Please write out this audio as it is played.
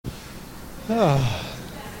Oh,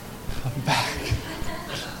 I'm back.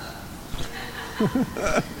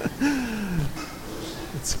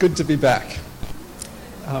 It's good to be back.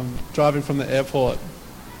 Driving from the airport,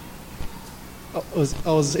 I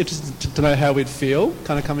was interested to know how we'd feel,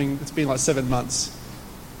 kind of coming, it's been like 7 months,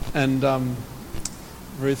 and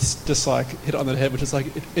Ruth's just like hit it on the head, which is like,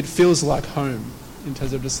 it feels like home, in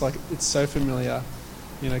terms of just like, it's so familiar,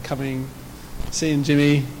 you know, coming, seeing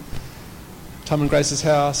Jimmy, Tom and Grace's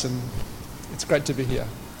house, and it's great to be here.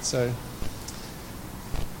 So,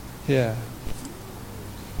 yeah.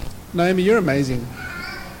 Naomi, you're amazing.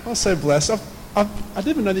 I was so blessed. I didn't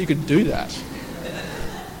even know that you could do that.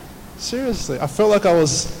 Seriously. I felt like I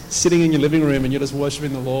was sitting in your living room and you're just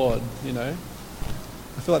worshipping the Lord, you know.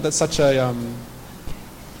 I feel like that's such a...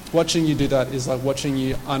 watching you do that is like watching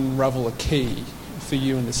you unravel a key for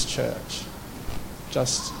you in this church.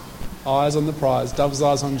 Just eyes on the prize, dove's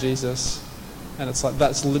eyes on Jesus. And it's like,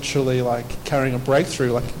 that's literally like carrying a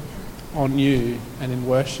breakthrough like on you and in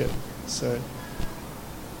worship. So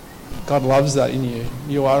God loves that in you.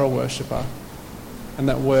 You are a worshipper. And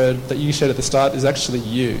that word that you shared at the start is actually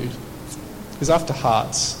you. He's after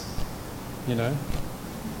hearts, you know.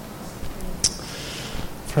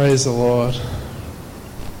 Praise the Lord.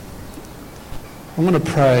 I'm going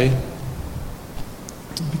to pray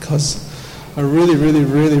because I really, really,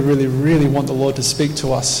 really, really, really want the Lord to speak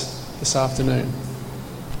to us this afternoon.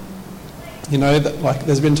 You know, that, like,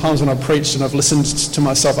 there's been times when I've preached and I've listened to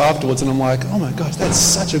myself afterwards and I'm like, oh my gosh, that's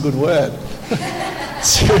such a good word.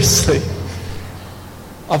 Seriously.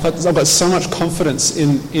 I've got so much confidence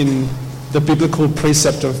in the biblical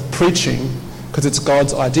precept of preaching because it's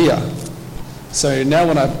God's idea. So now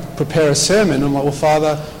when I prepare a sermon, I'm like, well,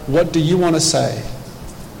 Father, what do you want to say?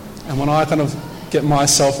 And when I kind of get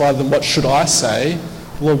myself rather than what should I say,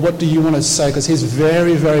 Lord, what do you want to say? Because he's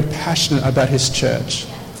very, very passionate about his church.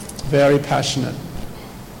 Very passionate.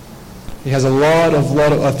 He has a lot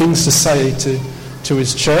of things to say to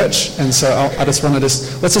his church. And so I just want to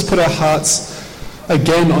let's just put our hearts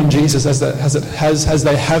again on Jesus as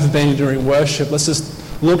they have been during worship. Let's just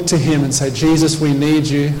look to him and say, Jesus, we need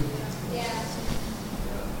you.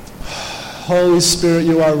 Holy Spirit,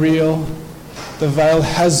 you are real. The veil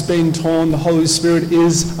has been torn. The Holy Spirit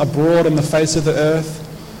is abroad on the face of the earth.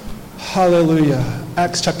 Hallelujah.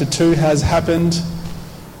 Acts chapter 2 has happened.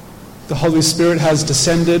 The Holy Spirit has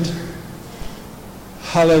descended.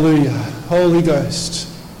 Hallelujah. Holy Ghost.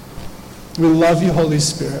 We love you, Holy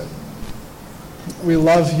Spirit. We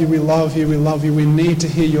love you, we love you, we love you. We need to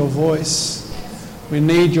hear your voice. We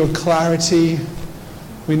need your clarity.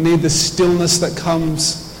 We need the stillness that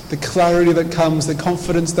comes, the clarity that comes, the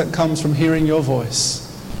confidence that comes from hearing your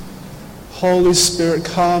voice. Holy Spirit,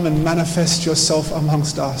 come and manifest yourself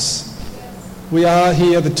amongst us. We are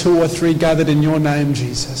here, the 2 or 3 gathered in your name,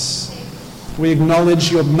 Jesus. We acknowledge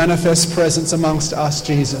your manifest presence amongst us,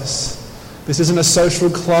 Jesus. This isn't a social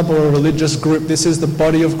club or a religious group. This is the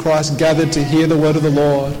body of Christ gathered to hear the word of the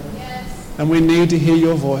Lord. And we need to hear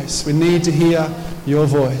your voice. We need to hear your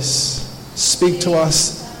voice. Speak to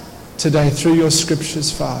us today through your scriptures,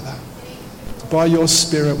 Father. By your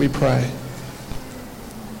Spirit we pray.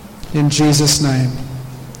 In Jesus' name.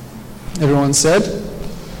 Everyone said?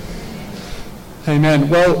 Amen.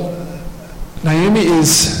 Well, Naomi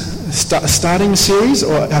is starting a series,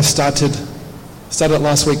 or have started it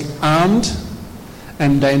last week, Armed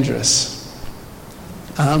and Dangerous.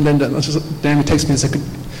 Armed and Dangerous. Naomi texted me and said,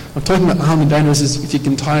 I'm talking about Armed and Dangerous is if you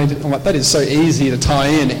can tie it. I'm like, that is so easy to tie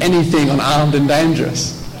in anything on Armed and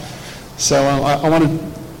Dangerous. So I want to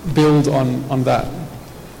build on that.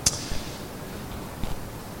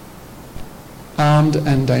 Armed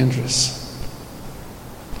and Dangerous.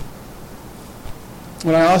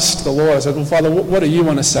 When I asked the Lord, I said, well, Father, what do you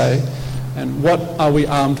want to say? And what are we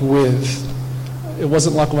armed with? It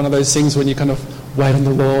wasn't like one of those things when you kind of wait on the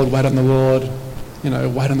Lord, you know,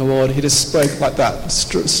 wait on the Lord. He just spoke like that,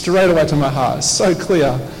 straight away to my heart. It's so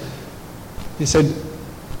clear. He said,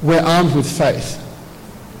 we're armed with faith.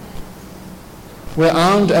 We're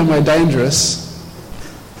armed and we're dangerous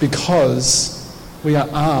because we are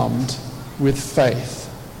armed with faith.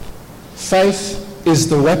 Faith is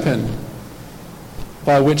the weapon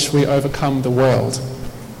by which we overcome the world.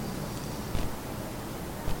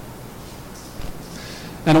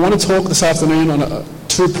 And I want to talk this afternoon on a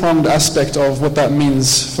two-pronged aspect of what that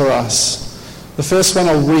means for us. The first one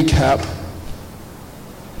I'll recap.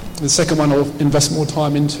 The second one I'll invest more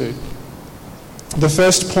time into. The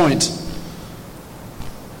first point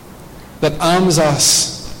that arms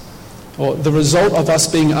us, or the result of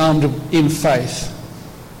us being armed in faith,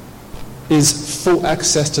 is full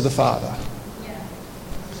access to the Father.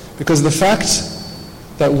 Because the fact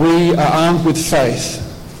that we are armed with faith.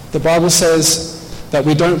 The Bible says that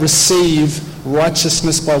we don't receive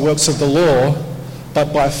righteousness by works of the law,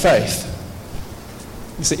 but by faith.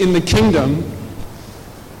 You see, in the kingdom,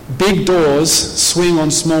 big doors swing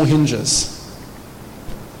on small hinges.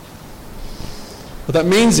 What that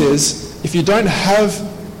means is, if you don't have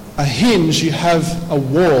a hinge, you have a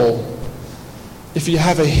wall. If you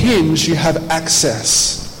have a hinge, you have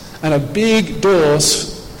access. And a big door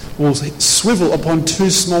will swivel upon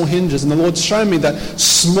two small hinges. And the Lord's shown me that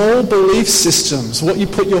small belief systems, what you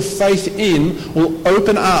put your faith in, will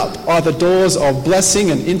open up either doors of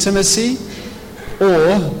blessing and intimacy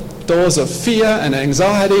or doors of fear and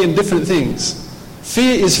anxiety and different things.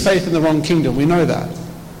 Fear is faith in the wrong kingdom. We know that.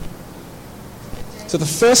 So the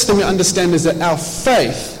first thing we understand is that our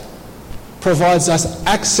faith provides us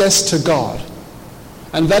access to God.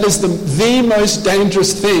 And that is the most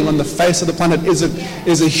dangerous thing on the face of the planet,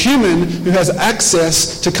 is a human who has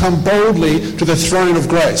access to come boldly to the throne of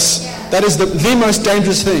grace. That is the most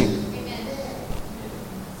dangerous thing.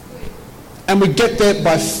 And we get there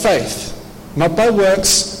by faith. Not by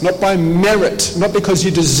works, not by merit, not because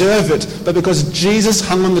you deserve it, but because Jesus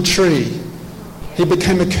hung on the tree. He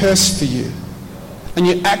became a curse for you. And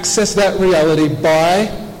you access that reality by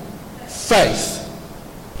faith.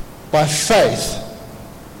 By faith.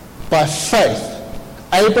 By faith.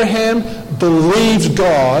 Abraham believed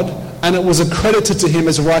God, and it was accredited to him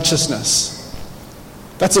as righteousness.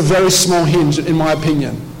 That's a very small hinge, in my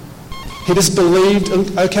opinion. He just believed,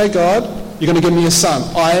 okay, God, you're going to give me a son.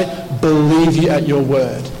 I believe you at your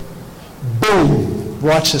word. Boom,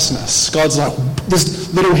 righteousness. God's like,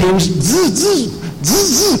 this little hinge, boom,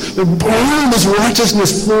 this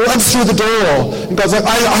righteousness floods through the door. And God's like,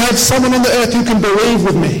 I have someone on the earth who can believe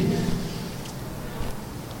with me.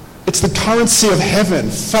 It's the currency of heaven,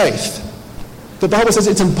 faith. The Bible says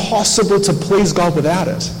it's impossible to please God without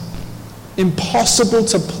it. Impossible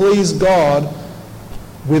to please God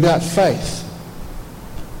without faith.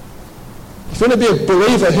 If you want to be a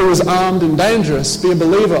believer who is armed and dangerous, be a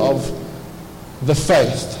believer of the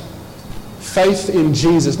faith. Faith in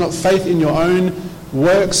Jesus, not faith in your own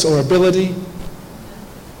works or ability,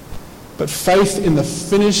 but faith in the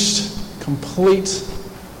finished, complete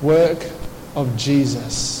work of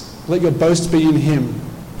Jesus. Let your boast be in him.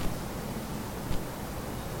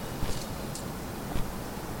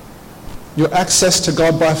 Your access to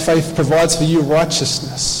God by faith provides for you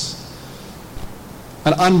righteousness,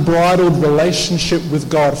 an unbridled relationship with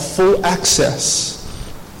God, full access.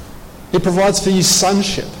 It provides for you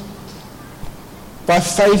sonship. By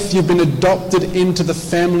faith, you've been adopted into the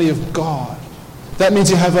family of God. That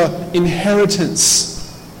means you have an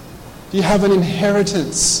inheritance. You have an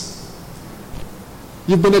inheritance.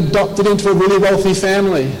 You've been adopted into a really wealthy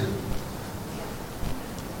family.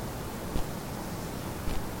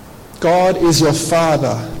 God is your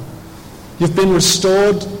Father. You've been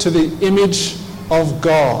restored to the image of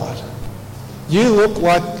God. You look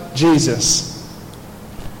like Jesus.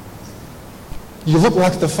 You look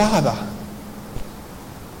like the Father.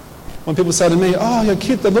 When people say to me, oh, your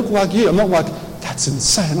kid, they look like you. I'm not like, that's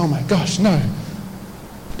insane. Oh my gosh, no.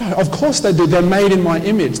 No, of course they do. They're made in my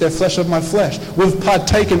image. They're flesh of my flesh. We've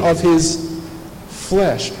partaken of his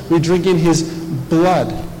flesh. We drink in his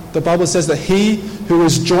blood. The Bible says that he who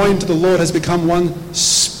is joined to the Lord has become one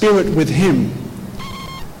spirit with him.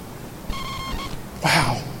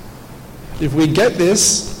 Wow. If we get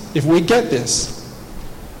this,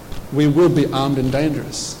 we will be armed and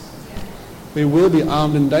dangerous. We will be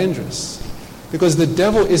armed and dangerous. Because the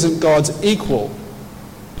devil isn't God's equal.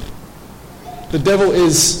 The devil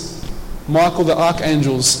is Michael the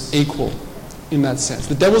archangel's equal in that sense.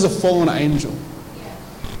 The devil's a fallen angel.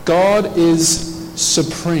 God is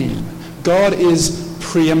supreme. God is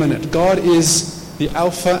preeminent. God is the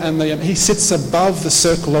Alpha and the Omega. He sits above the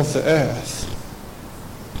circle of the earth.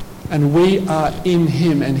 And we are in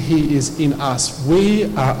him and he is in us. We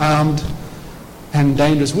are armed and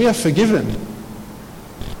dangerous. We are forgiven.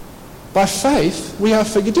 By faith, we are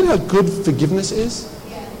forgiven. Do you know how good forgiveness is?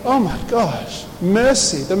 Oh my gosh.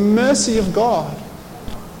 Mercy. The mercy of God.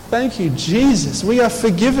 Thank you, Jesus. We are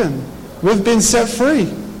forgiven. We've been set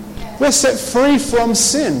free. We're set free from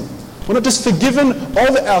sin. We're not just forgiven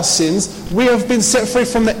of our sins. We have been set free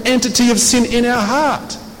from the entity of sin in our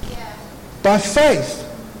heart. By faith.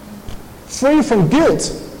 Free from guilt.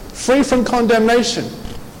 Free from condemnation.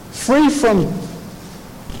 Free from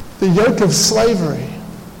the yoke of slavery.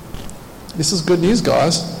 This is good news,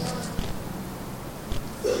 guys.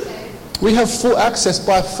 We have full access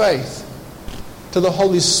by faith to the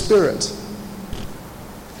Holy Spirit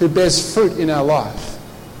who bears fruit in our life.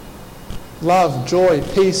 Love, joy,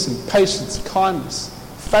 peace, and patience, kindness,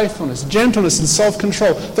 faithfulness, gentleness, and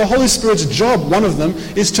self-control. The Holy Spirit's job, one of them,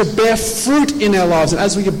 is to bear fruit in our lives. And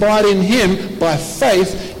as we abide in him by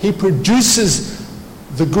faith, he produces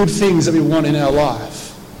the good things that we want in our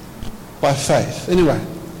life by faith. Anyway,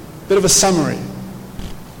 bit of a summary.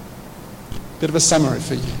 Bit of a summary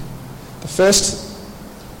for you. The first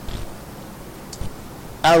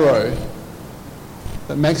arrow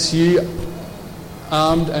that makes you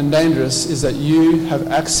armed and dangerous is that you have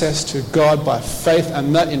access to God by faith,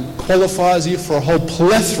 and that qualifies you for a whole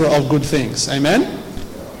plethora of good things. Amen?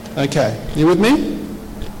 Okay, you with me?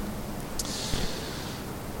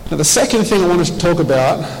 Now the second thing I want to talk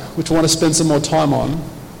about, which I want to spend some more time on,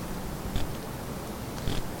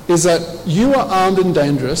 is that you are armed and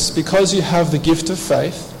dangerous because you have the gift of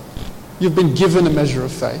faith. You've been given a measure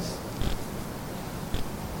of faith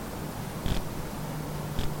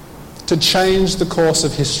to change the course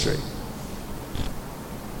of history.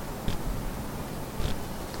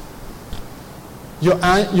 You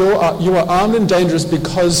are armed and dangerous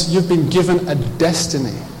because you've been given a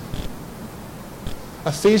destiny.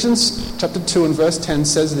 Ephesians chapter 2 and verse 10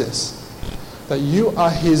 says this, that you are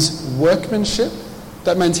his workmanship.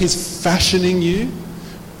 That means he's fashioning you,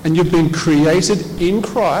 and you've been created in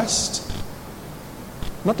Christ,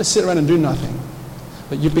 not to sit around and do nothing,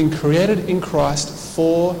 but you've been created in Christ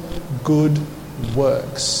for good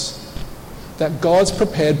works that God's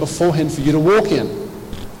prepared beforehand for you to walk in.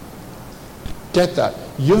 Get that?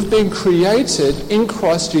 You've been created in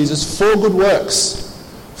Christ Jesus for good works.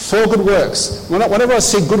 For good works. Whenever I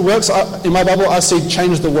see good works in my Bible, I see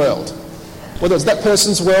change the world. Whether it's that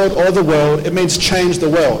person's world or the world, it means change the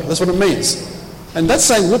world. That's what it means. And that's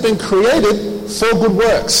saying we've been created for good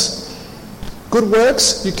works. Good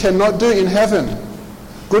works you cannot do in heaven.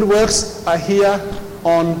 Good works are here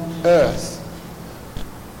on earth.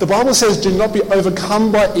 The Bible says, do not be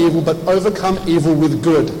overcome by evil, but overcome evil with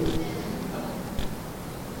good.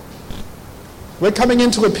 We're coming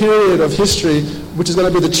into a period of history which is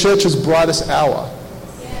going to be the church's brightest hour.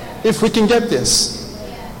 If we can get this.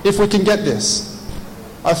 If we can get this.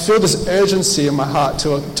 I feel this urgency in my heart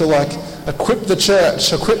to equip the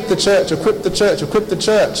church, equip the church, equip the church, equip the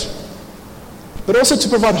church. But also to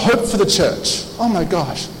provide hope for the church. Oh my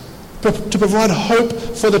gosh. To provide hope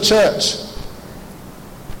for the church.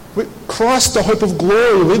 Christ, the hope of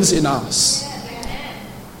glory, lives in us.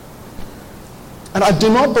 And I do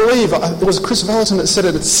not believe, it was Chris Valentin that said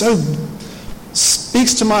it, it so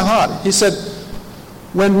speaks to my heart. He said,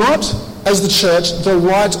 we're not, as the church, the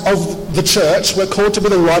light of the church. We're called to be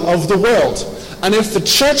the light of the world. And if the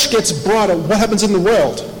church gets brighter, what happens in the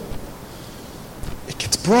world? It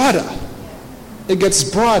gets brighter. It gets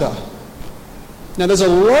brighter. Now there's a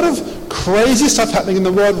lot of crazy stuff happening in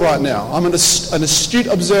the world right now. I'm an astute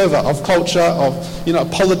observer of culture, of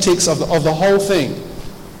politics, of the whole thing.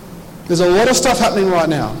 There's a lot of stuff happening right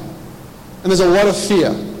now. And there's a lot of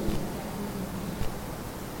fear.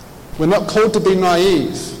 We're not called to be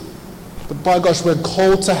naive. But by gosh, we're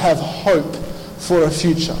called to have hope for a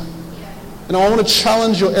future. And I want to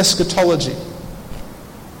challenge your eschatology.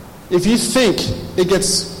 If you think it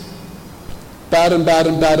gets bad and bad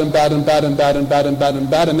and bad and bad and bad and bad and bad and bad and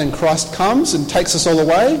bad, and then Christ comes and takes us all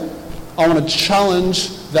away, I want to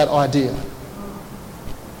challenge that idea.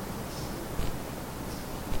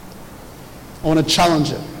 I want to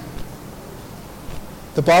challenge it.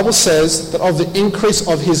 The Bible says that of the increase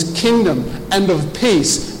of his kingdom and of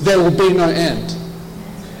peace, there will be no end.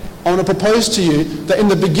 I want to propose to you that in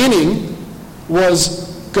the beginning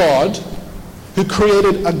was God, who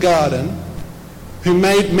created a garden, who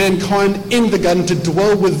made mankind in the garden to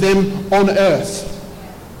dwell with them on earth.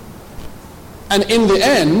 And in the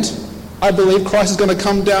end, I believe Christ is going to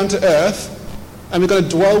come down to earth and we're going to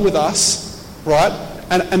dwell with us, right?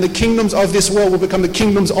 And the kingdoms of this world will become the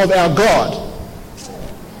kingdoms of our God.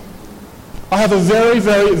 I have a very,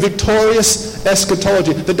 very victorious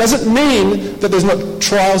eschatology. That doesn't mean that there's not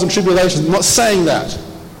trials and tribulations. I'm not saying that.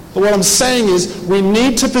 But what I'm saying is we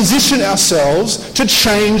need to position ourselves to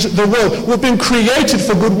change the world. We've been created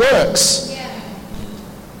for good works.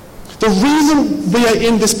 The reason we are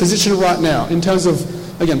in this position right now, in terms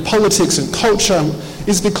of, again, politics and culture,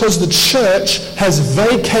 is because the church has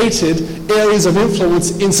vacated areas of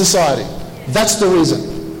influence in society. That's the reason.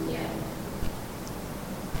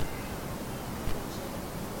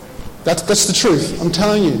 That's the truth. I'm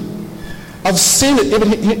telling you. I've seen it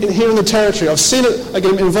even here in the territory. I've seen it,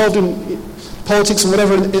 again, involved in politics and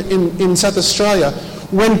whatever in South Australia.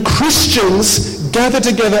 When Christians gather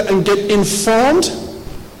together and get informed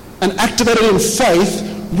and activated in faith,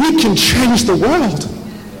 we can change the world.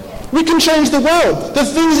 We can change the world. The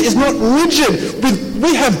thing is not rigid.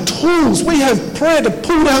 We have tools. We have prayer to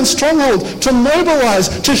pull down strongholds, to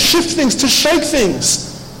mobilize, to shift things, to shake things.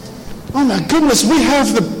 Oh my goodness, we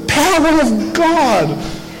have the power of God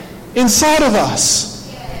inside of us.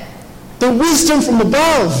 The wisdom from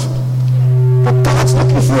above. But God's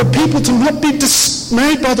looking for a people to not be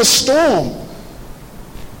dismayed by the storm.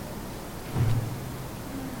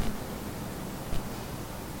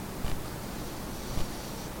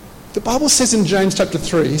 The Bible says in James chapter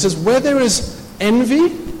 3, he says, where there is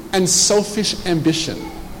envy and selfish ambition,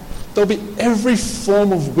 there'll be every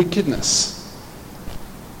form of wickedness.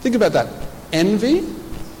 Think about that. Envy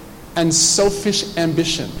and selfish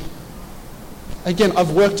ambition. Again,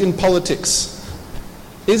 I've worked in politics.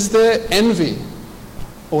 Is there envy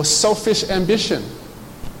or selfish ambition?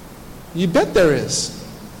 You bet there is.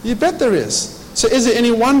 You bet there is. So is it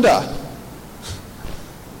any wonder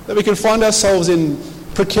that we can find ourselves in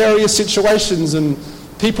precarious situations and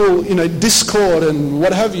people, discord and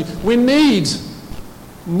what have you? We need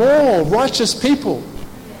more righteous people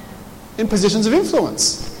in positions of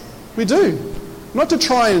influence. We do. Not to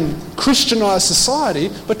try and Christianize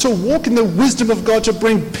society, but to walk in the wisdom of God to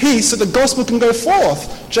bring peace so the gospel can go forth.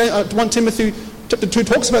 1 Timothy chapter 2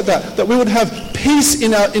 talks about that we would have peace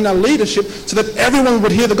in our leadership so that everyone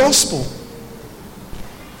would hear the gospel.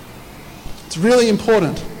 It's really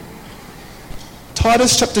important.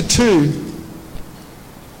 Titus chapter 2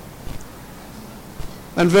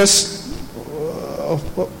 and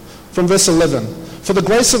from verse 11. For the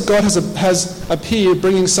grace of God has appeared,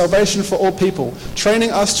 bringing salvation for all people,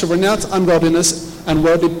 training us to renounce ungodliness and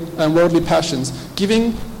worldly passions,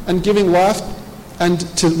 giving life and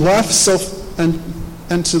to life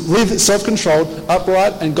and to live self-controlled,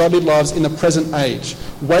 upright and godly lives in the present age,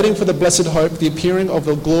 waiting for the blessed hope, the appearing of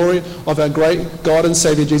the glory of our great God and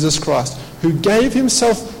Saviour Jesus Christ, who gave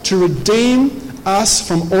himself to redeem us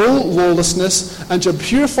from all lawlessness and to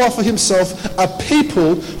purify for himself a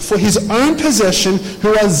people for his own possession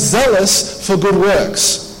who are zealous for good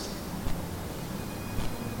works.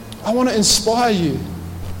 I want to inspire you.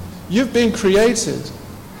 You've been created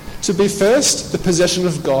to be first the possession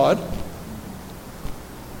of God,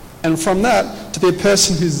 and from that to be a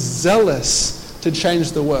person who's zealous to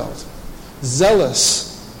change the world.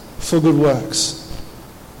 Zealous for good works.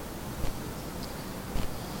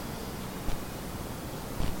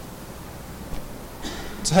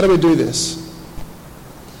 So how do we do this?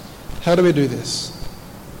 How do we do this?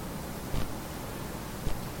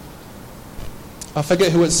 I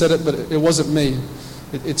forget who had said it, but it wasn't me.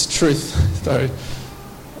 It's truth, though.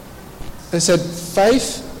 They said,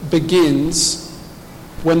 faith begins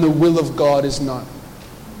when the will of God is known.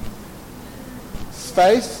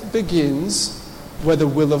 Faith begins where the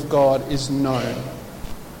will of God is known.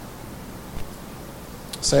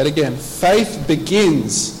 Say it again. Faith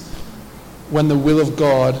begins when the will of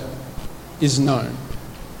God is known.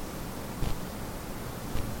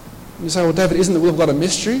 You say, well, David, isn't the will of God a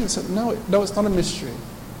mystery? I said, no, it's not a mystery.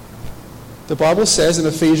 The Bible says in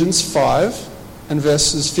Ephesians 5 and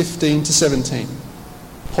verses 15 to 17,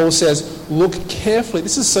 Paul says, look carefully.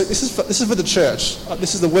 This is for the church.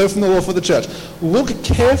 This is the word from the Lord for the church. Look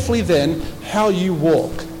carefully then how you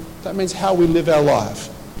walk. That means how we live our life.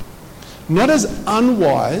 Not as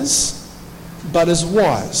unwise, but as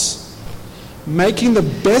wise, making the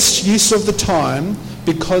best use of the time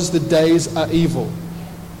because the days are evil.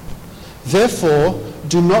 Therefore,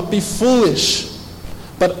 do not be foolish,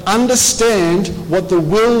 but understand what the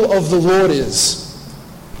will of the Lord is.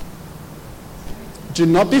 Do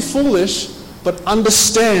not be foolish, but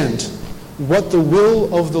understand what the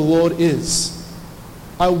will of the Lord is.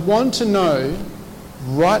 I want to know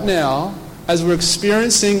right now, as we're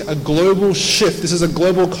experiencing a global shift, this is a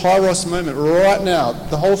global kairos moment right now.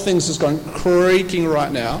 The whole thing's just going creaking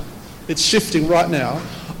right now. It's shifting right now.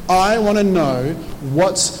 I want to know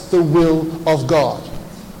what's the will of God.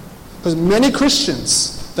 Because many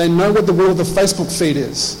Christians, they know what the will of the Facebook feed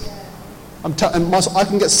is. I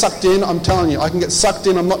can get sucked in, I'm telling you. I can get sucked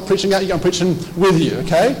in. I'm not preaching at you, I'm preaching with you,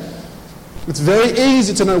 okay? It's very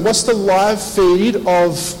easy to know what's the live feed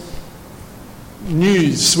of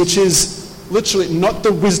news, which is literally not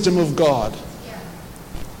the wisdom of God.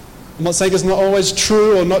 I'm not saying it's not always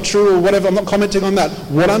true or not true or whatever. I'm not commenting on that.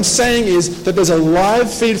 What I'm saying is that there's a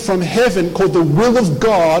live feed from heaven called the will of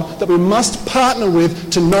God that we must partner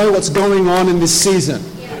with to know what's going on in this season.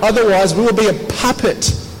 Otherwise, we will be a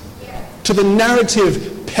puppet to the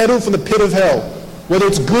narrative peddled from the pit of hell, whether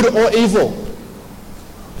it's good or evil.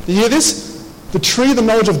 Do you hear this? The tree of the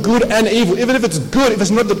knowledge of good and evil. Even if it's good, if it's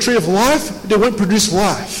not the tree of life, it won't produce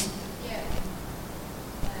life.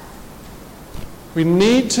 We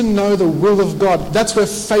need to know the will of God. That's where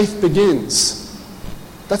faith begins.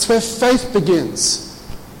 That's where faith begins.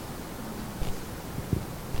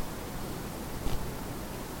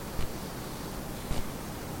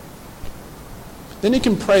 Then you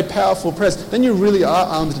can pray powerful prayers. Then you really are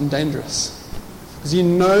armed and dangerous. Because you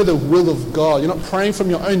know the will of God. You're not praying from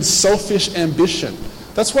your own selfish ambition.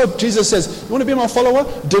 That's why Jesus says, you want to be my follower?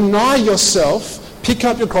 Deny yourself, pick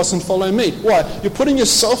up your cross and follow me. Why? You're putting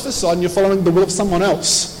yourself aside and you're following the will of someone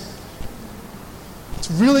else.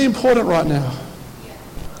 It's really important right now.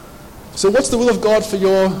 So what's the will of God for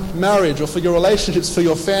your marriage or for your relationships, for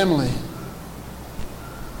your family?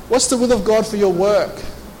 What's the will of God for your work?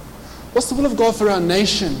 What's the will of God for our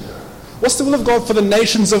nation? What's the will of God for the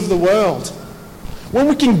nations of the world? When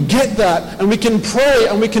we can get that and we can pray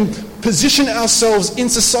and we can position ourselves in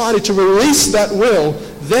society to release that will,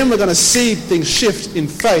 then we're going to see things shift in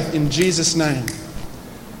faith in Jesus' name.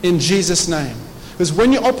 In Jesus' name. Because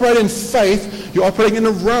when you operate in faith, you're operating in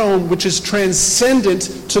a realm which is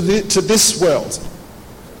transcendent to this world.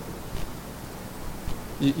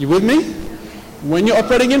 You with me? When you're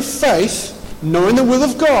operating in faith, knowing the will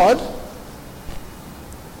of God,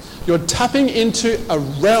 you're tapping into a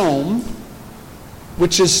realm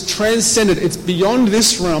which is transcendent. It's beyond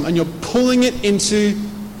this realm, and you're pulling it into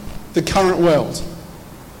the current world.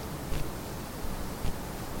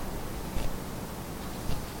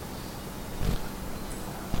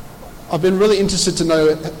 I've been really interested to know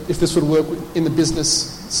if this would work in the business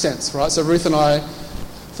sense, right? So Ruth and I,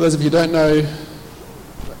 for those of you who don't know,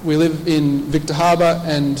 we live in Victor Harbor,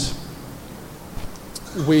 and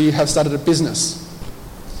we have started a business.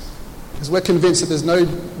 Because we're convinced that there's no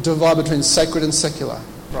divide between sacred and secular,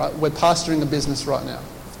 right? We're pastoring a business right now.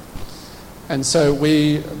 And so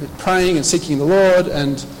we're praying and seeking the Lord,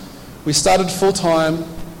 and we started full-time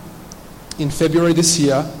in February this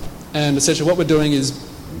year, and essentially what we're doing is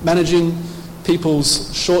managing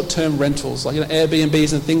people's short-term rentals, like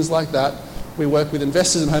Airbnbs and things like that. We work with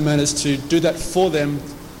investors and homeowners to do that for them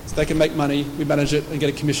so they can make money, we manage it and get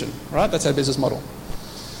a commission, right? That's our business model.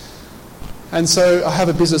 And so I have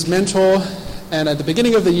a business mentor, and at the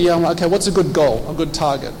beginning of the year, I'm like, okay, what's a good goal, a good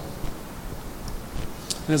target?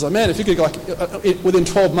 And he's like, man, if you could, within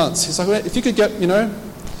 12 months, he's like, if you could get,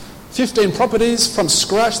 15 properties from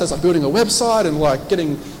scratch, that's like building a website and like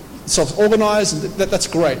getting self-organized, and that's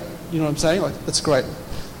great. You know what I'm saying? Like, that's great.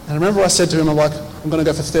 And I remember I said to him, I'm like, I'm going to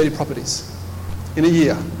go for 30 properties in a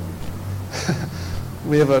year.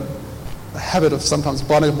 We have a habit of sometimes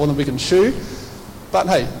biting more than we can chew. But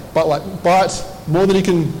hey, bite more than you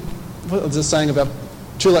can, what was I saying about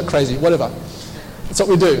chew like crazy, whatever. That's what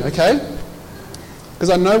we do, okay? Because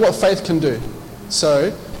I know what faith can do.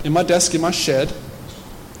 So, in my desk, in my shed,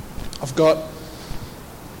 I've got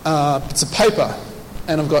bits of paper,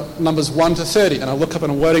 and I've got numbers 1 to 30, and I look up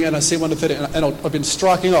and I'm wording and I see 1 to 30, and I've been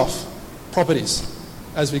striking off properties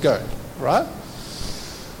as we go, right?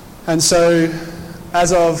 And so,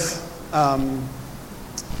 as of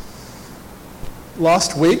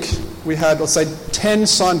last week, we had, let's say, 10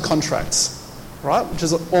 signed contracts, right? Which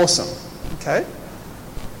is awesome, okay?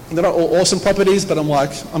 And they're not all awesome properties, but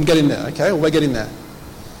I'm getting there, okay? We're getting there.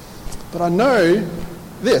 But I know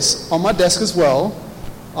this, on my desk as well,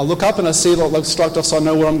 I look up and I see like striked off so I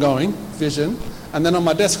know where I'm going, vision. And then on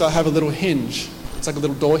my desk I have a little hinge. It's like a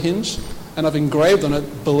little door hinge. And I've engraved on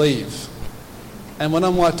it, believe. And when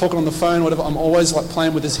I'm like talking on the phone, whatever, I'm always like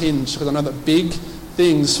playing with this hinge because I know that big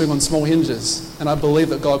things swing on small hinges, and I believe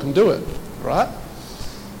that God can do it, right?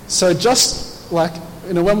 So just like,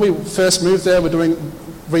 when we first moved there, we're doing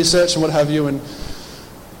research and what have you, and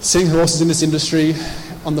seeing horses in this industry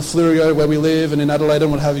on the Fleurieu where we live and in Adelaide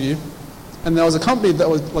and what have you. And there was a company that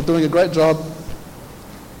was like doing a great job,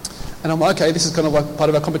 and I'm like, okay, this is kind of like part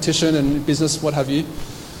of our competition and business, what have you.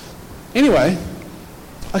 Anyway,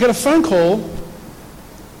 I get a phone call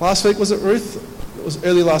last week, was it Ruth? It was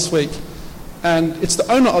early last week. And it's the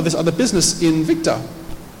owner of this other business in Victor.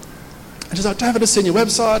 And she's like, David, I've seen your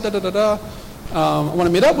website, I want to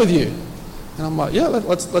meet up with you. And I'm like, yeah,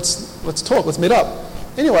 let's talk, let's meet up.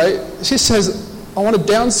 Anyway, she says, I want to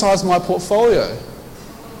downsize my portfolio.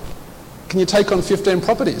 Can you take on 15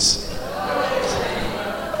 properties?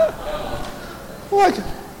 Like,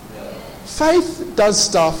 faith does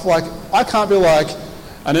stuff like, I can't be like,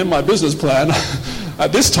 and in my business plan,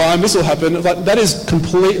 at this time, this will happen. Like, that is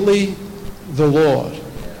completely the Lord.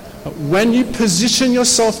 When you position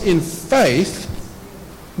yourself in faith,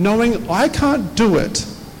 knowing I can't do it,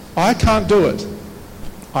 I can't do it,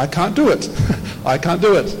 I can't do it, I can't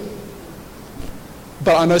do it.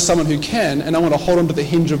 But I know someone who can, and I want to hold on to the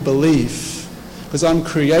hinge of belief because I'm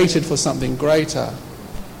created for something greater.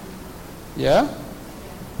 Yeah?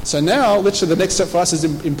 So now, literally, the next step for us is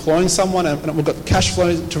employing someone, and we've got cash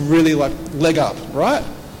flow to really leg up, right?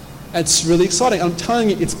 It's really exciting. I'm telling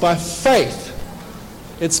you, it's by faith.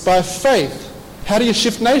 It's by faith. How do you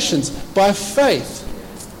shift nations? By faith.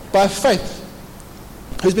 By faith.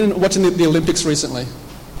 Who's been watching the Olympics recently?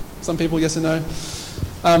 Some people, yes or no?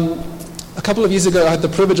 A couple of years ago, I had the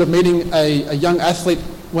privilege of meeting a young athlete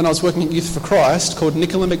when I was working at Youth for Christ called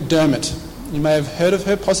Nicola McDermott. You may have heard of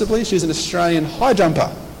her, possibly. She's an Australian high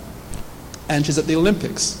jumper, and she's at the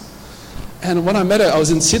Olympics. And when I met her, I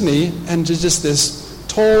was in Sydney, and she's just this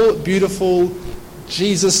tall, beautiful,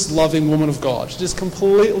 Jesus-loving woman of God. She's just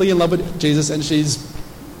completely in love with Jesus, and she's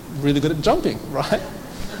really good at jumping, right?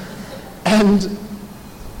 And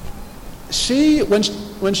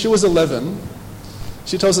when she was 11,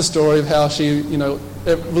 she tells a story of how she,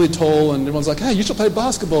 really tall, and everyone's like, hey, you should play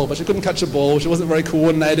basketball, but she couldn't catch a ball. She wasn't very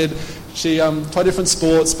coordinated. She tried different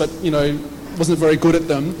sports, but, wasn't very good at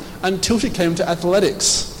them until she came to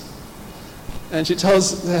athletics. And she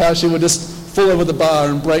tells how she would just fall over the bar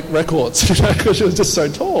and break records, because she was just so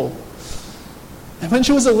tall. And when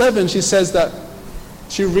she was 11, she says that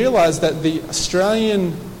she realised that the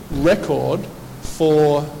Australian record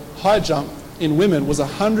for high jump in women was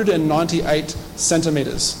 198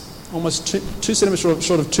 centimetres, almost 2 centimetres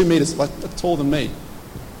short of 2 metres, like taller than me.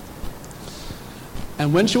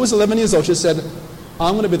 And when she was 11 years old, she said,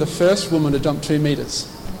 I'm going to be the first woman to jump 2 metres.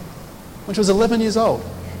 When she was 11 years old,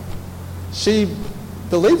 she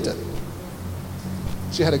believed it.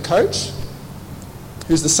 She had a coach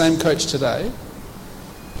who's the same coach today.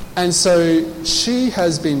 And so she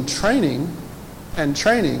has been training and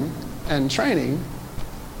training and training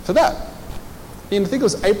for that. In, I think it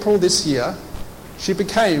was April this year, she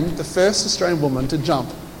became the first Australian woman to jump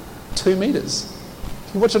 2 metres.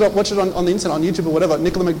 You watch it on the internet, on YouTube or whatever,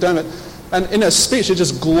 Nicola McDermott. And in her speech, she's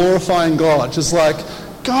just glorifying God. Just like,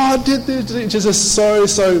 God did this. She's just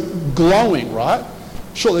so glowing, right?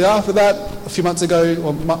 Shortly after that, a few months ago, or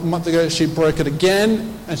a month ago, she broke it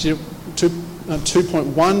again, and she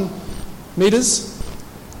 2.1 metres.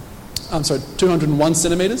 201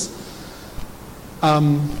 centimetres.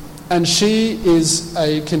 And she is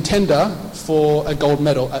a contender for a gold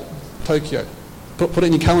medal at Tokyo. Put it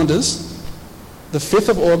in your calendars. The 5th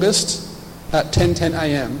of August at 10:10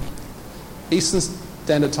 a.m. Eastern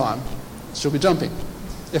Standard Time. She'll be jumping.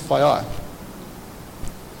 FYI.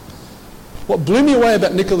 What blew me away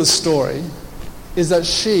about Nicola's story is that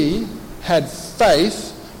she had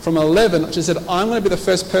faith from 11. She said, I'm going to be the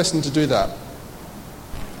first person to do that.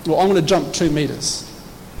 Well, I'm going to jump 2 metres.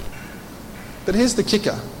 But here's the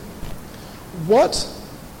kicker. What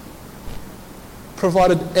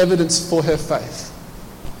provided evidence for her faith?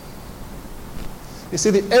 You see,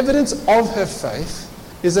 the evidence of her faith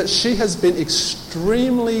is that she has been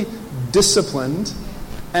extremely disciplined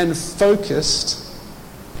and focused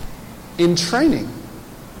in training.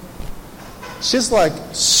 She's like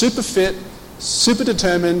super fit, super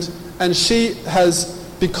determined, and she has,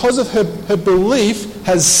 because of her belief,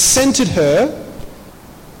 has centered her,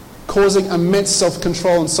 causing immense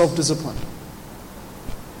self-control and self-discipline.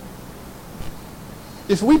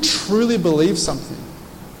 If we truly believe something,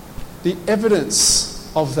 the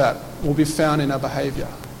evidence of that will be found in our behaviour.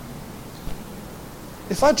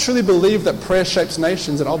 If I truly believe that prayer shapes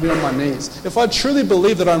nations, then I'll be on my knees. If I truly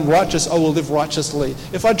believe that I'm righteous, I will live righteously.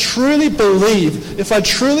 If I truly believe, if I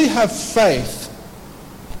truly have faith,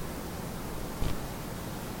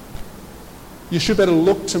 you should better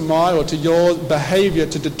look to my or to your behaviour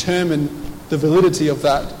to determine the validity of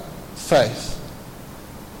that faith.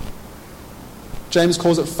 James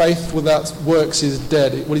calls it faith without works is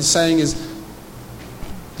dead. What he's saying is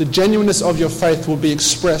the genuineness of your faith will be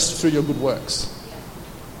expressed through your good works.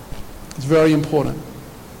 It's very important.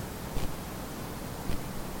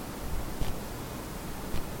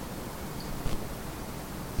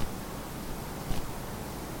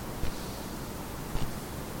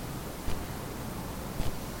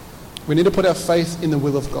 We need to put our faith in the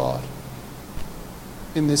will of God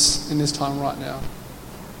in this time right now.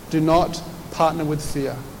 Do not partner with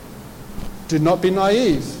fear. Do not be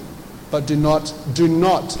naive, but do not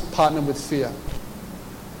partner with fear.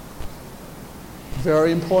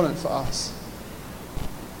 Very important for us.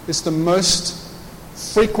 It's the most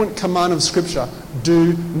frequent command of Scripture.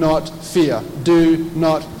 Do not fear. Do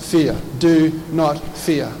not fear. Do not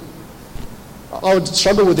fear. I would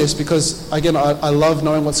struggle with this because, again, I love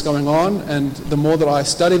knowing what's going on, and the more that I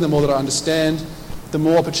study, the more that I understand, the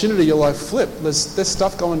more opportunity you're like, flip. There's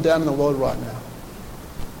stuff going down in the world right now.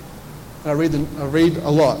 And I read a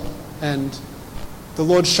lot, and the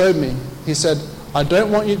Lord showed me. He said, I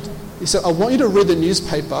want you to read the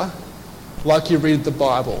newspaper like you read the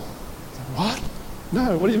Bible. What?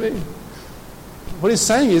 No, what do you mean? What he's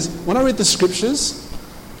saying is, when I read the scriptures,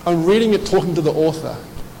 I'm reading it talking to the author.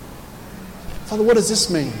 Father, what does this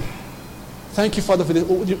mean? Thank you, Father, for this.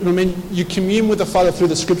 You know what I mean? You commune with the Father through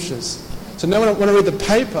the scriptures. So now when I read the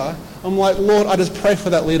paper, I'm like, Lord, I just pray for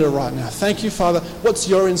that leader right now. Thank you, Father. What's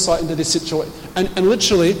your insight into this situation? And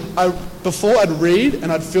literally, before I'd read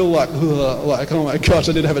and I'd feel like, oh my gosh,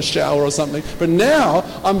 I did have a shower or something. But now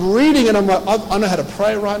I'm reading and I'm like, I know how to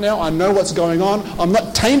pray right now. I know what's going on. I'm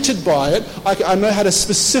not tainted by it. I know how to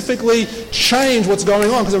specifically change what's going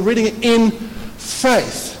on because I'm reading it in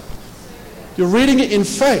faith. You're reading it in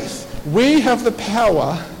faith. We have the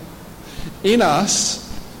power in us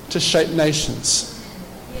to shape nations.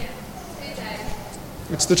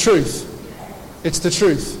 It's the truth. It's the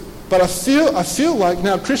truth. But I feel like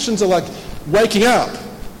now Christians are like waking up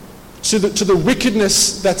to the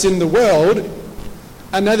wickedness that's in the world,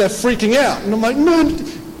 and now they're freaking out. And I'm like, no,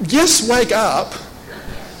 yes, wake up,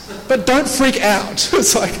 but don't freak out.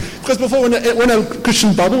 It's like, because before when a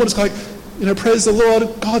Christian bubble, it's like, praise the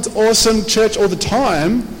Lord, God's awesome, church all the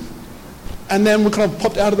time. And then we kind of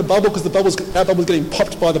popped out of the bubble because our bubble's getting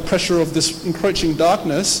popped by the pressure of this encroaching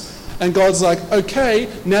darkness. And God's like,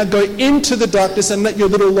 okay, now go into the darkness and let your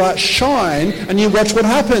little light shine, and you watch what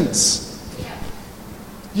happens.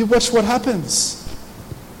 You watch what happens.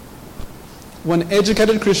 When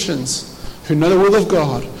educated Christians who know the will of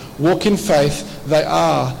God walk in faith, they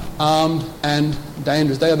are armed and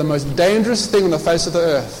dangerous. They are the most dangerous thing on the face of the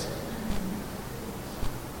earth.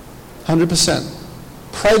 100%.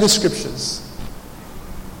 Pray the scriptures.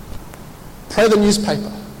 Pray the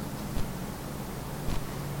newspaper.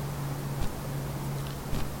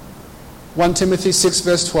 1 Timothy 6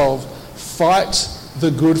 verse 12. Fight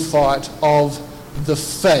the good fight of the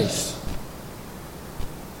faith.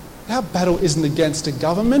 Our battle isn't against a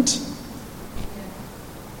government.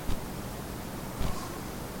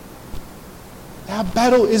 Our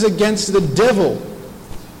battle is against the devil.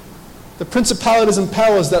 The principalities and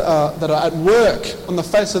powers that are at work on the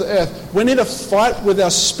face of the earth. We need to fight with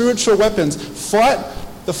our spiritual weapons. Fight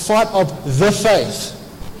the fight of the faith.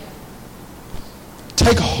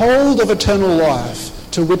 Take hold of eternal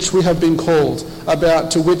life to which we have been called,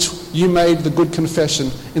 to which you made the good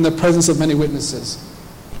confession in the presence of many witnesses.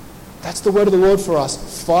 That's the word of the Lord for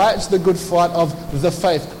us. Fight the good fight of the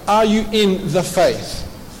faith. Are you in the faith?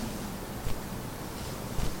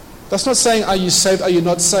 That's not saying, are you saved, are you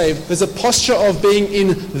not saved? There's a posture of being in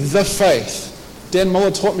the faith. Dan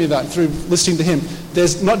Muller taught me that through listening to him.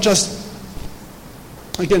 There's not just,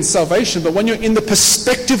 again, salvation, but when you're in the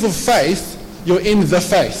perspective of faith, you're in the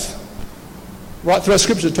faith. Right through our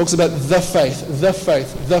scripture, it talks about the faith, the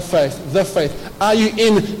faith, the faith, the faith. Are you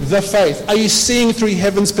in the faith? Are you seeing through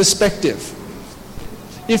heaven's perspective?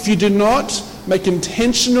 If you do not make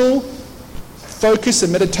intentional focus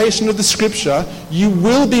and meditation of the scripture, you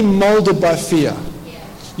will be molded by fear.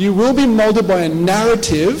 You will be molded by a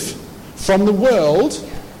narrative from the world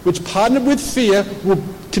which, partnered with fear, will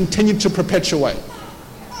continue to perpetuate.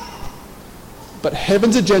 But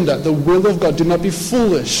heaven's agenda, the will of God, do not be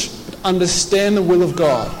foolish, but understand the will of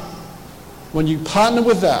God. When you partner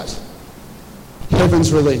with that,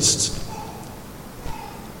 heaven's released.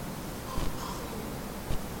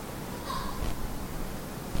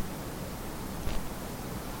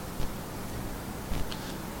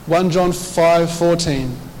 John 5:14.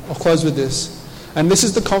 I'll close with this. And this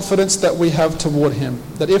is the confidence that we have toward him,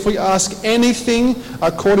 that if we ask anything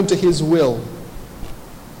according to his will,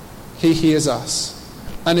 he hears us.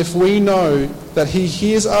 And if we know that he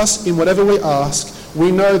hears us in whatever we ask,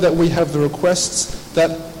 we know that we have the requests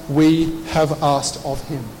that we have asked of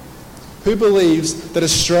him. Who believes that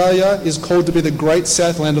Australia is called to be the great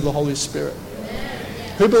south land of the Holy Spirit?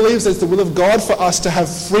 Who believes that it's the will of God for us to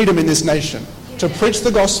have freedom in this nation, to preach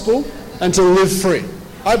the gospel and to live free?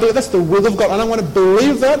 I believe that's the will of God. And I want to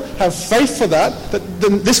believe that, have faith for that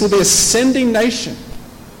this will be a sending nation.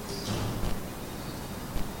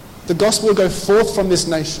 The gospel will go forth from this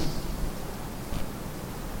nation.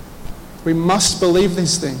 We must believe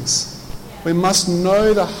these things. We must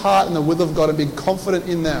know the heart and the will of God and be confident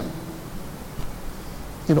in them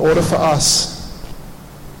in order for us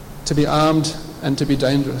to be armed and to be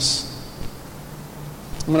dangerous.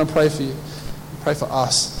 I'm going to pray for you. Pray for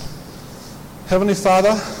us. Heavenly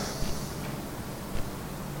Father,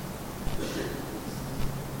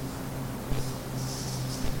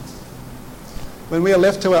 when we are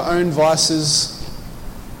left to our own vices,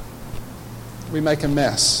 we make a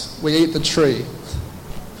mess. We eat the tree.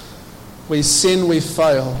 We sin, we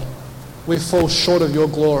fail. We fall short of your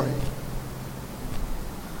glory.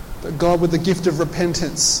 But God, with the gift of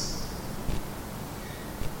repentance,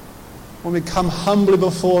 when we come humbly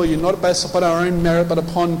before you, not based upon our own merit, but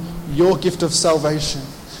upon your gift of salvation.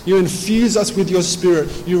 You infuse us with your Spirit.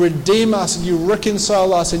 You redeem us, and you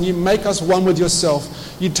reconcile us, and you make us one with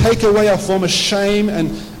yourself. You take away our former shame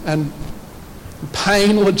and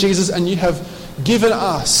pain, Lord Jesus, and you have given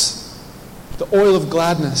us the oil of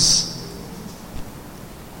gladness.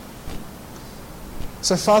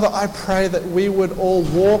 So, Father, I pray that we would all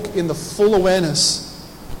walk in the full awareness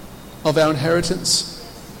of our inheritance.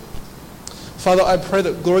 Father, I pray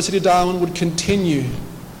that Glory City Darwin would continue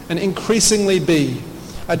and increasingly be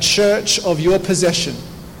a church of your possession,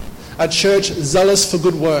 a church zealous for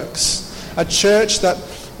good works, a church that,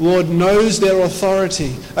 Lord, knows their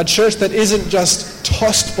authority, a church that isn't just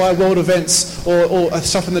tossed by world events or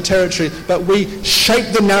stuff in the territory, but we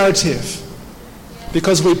shape the narrative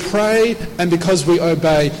because we pray and because we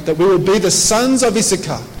obey, that we will be the sons of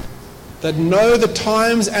Issachar that know the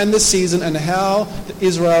times and the season and how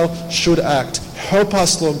Israel should act. Help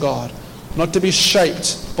us, Lord God, not to be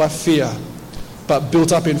shaped by fear, but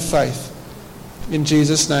built up in faith. In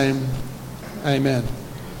Jesus' name, amen.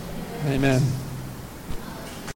 Amen.